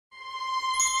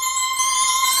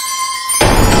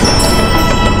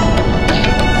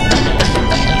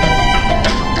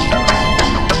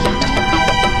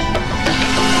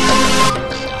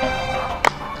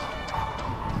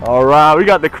We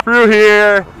got the crew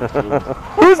here.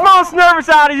 Who's most nervous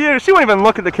out of you? She won't even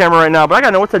look at the camera right now, but I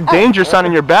gotta know what's the danger sign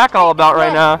in your back all about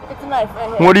right now. It's a knife right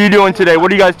here. What are you doing today?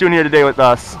 What are you guys doing here today with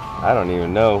us? I don't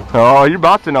even know. Oh, you're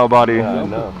about to know, buddy. Yeah, I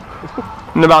know.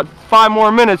 In about 5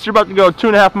 more minutes, you're about to go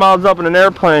 2.5 miles up in an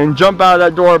airplane, jump out of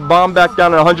that door, bomb back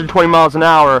down at 120 miles an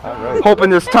hour, hoping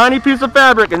this tiny piece of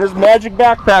fabric and this magic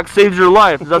backpack saves your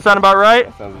life. Does that sound about right?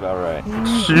 That sounds about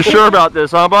right. You sure about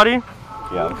this, huh, buddy?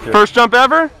 Yeah, I'm sure. First jump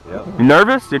ever? Yep. You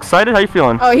nervous? You excited? How you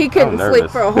feeling? Oh, he couldn't sleep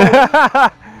for a whole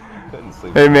week.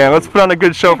 Hey man, let's put on a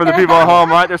good show for the people at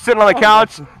home, all right? They're sitting on the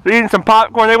couch, they're eating some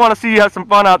popcorn, they want to see you have some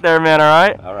fun out there, man, all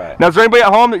right? All right. Now, is there anybody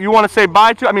at home that you want to say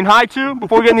bye to, hi to,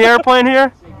 before we get in the airplane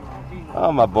here?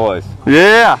 Oh, my boys.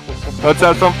 Yeah. Let's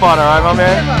have some fun, all right, my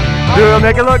man? Dude,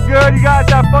 make it look good. You guys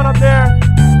have fun up there.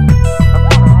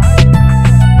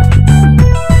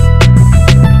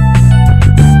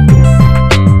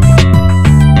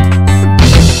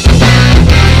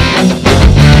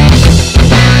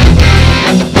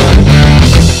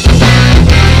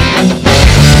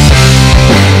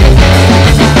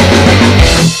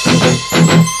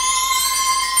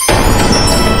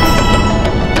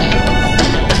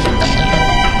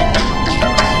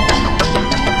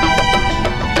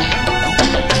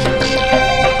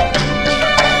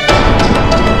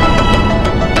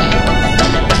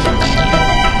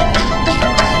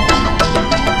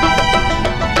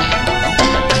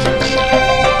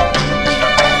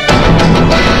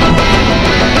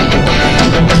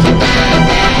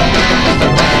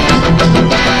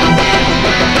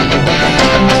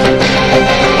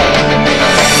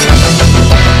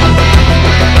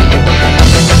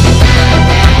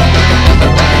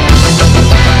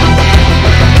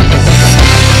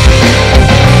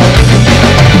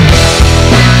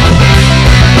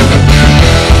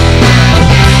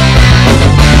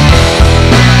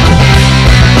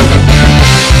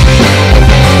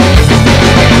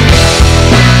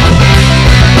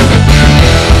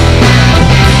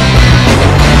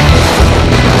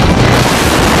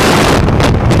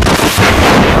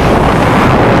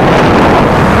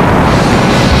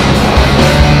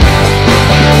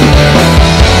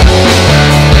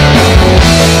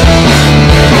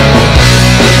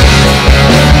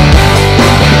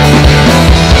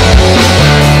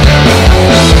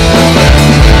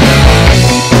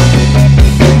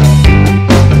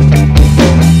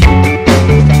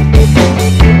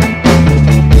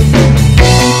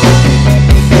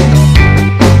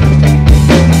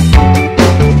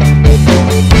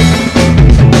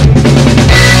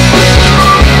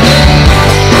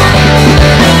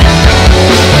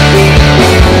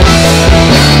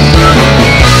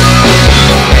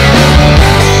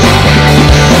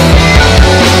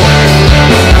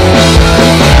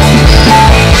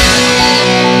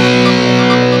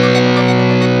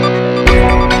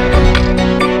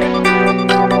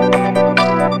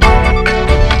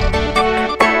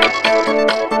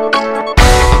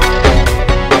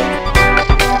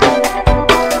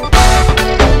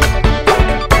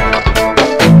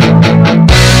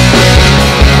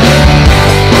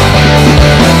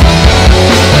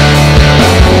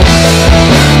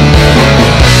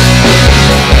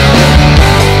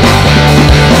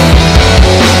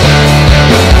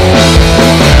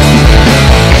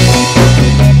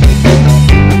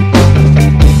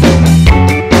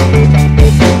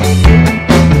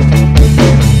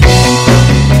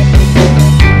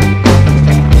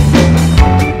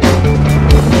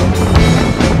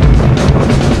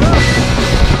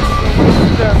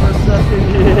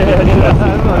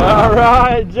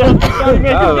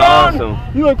 Awesome.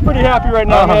 You look pretty happy right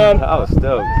now, man. I was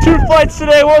stoked. 2 flights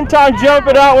today, 1 time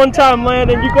jumping out, 1 time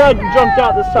landing. You glad you jumped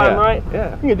out this time, right?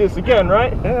 Yeah. You can do this again,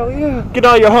 right? Hell yeah. Get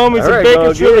all your homies and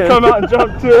bacon to come out and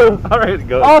jump too. All right,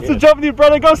 go. Also jump with your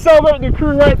brother. Go celebrate the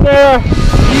crew right there.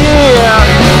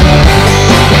 Yeah.